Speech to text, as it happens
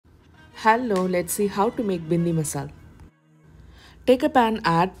Hello, let's see how to make bhindi masala. Take a pan,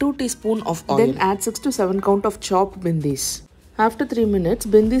 add 2 teaspoons of oil. Then add 6 to 7 count of chopped bhindis. After 3 minutes,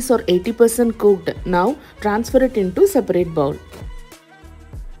 bhindis are 80% cooked. Now transfer it into separate bowl.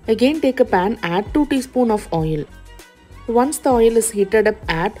 Again take a pan, add 2 teaspoons of oil. Once the oil is heated up,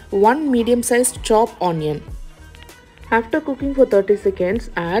 add 1 medium-sized chopped onion. After cooking for 30 seconds,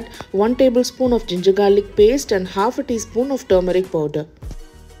 add 1 tablespoon of ginger garlic paste and half a teaspoon of turmeric powder.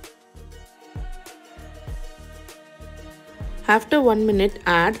 After 1 minute,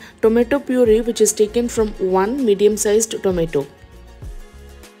 add tomato puree which is taken from 1 medium-sized tomato.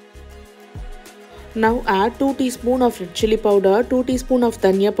 Now add 2 teaspoons of red chili powder, 2 teaspoons of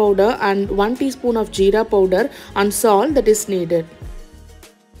dhania powder and 1 teaspoon of jeera powder and salt that is needed.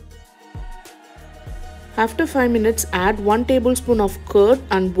 After 5 minutes, add 1 tablespoon of curd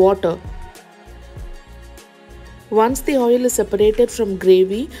and water. Once the oil is separated from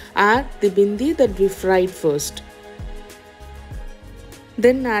gravy, add the bhindi that we fried first.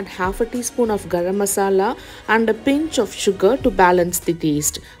 Then add half a teaspoon of garam masala and a pinch of sugar to balance the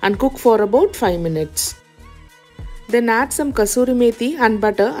taste and cook for about 5 minutes. Then add some kasuri methi and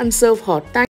butter and serve hot.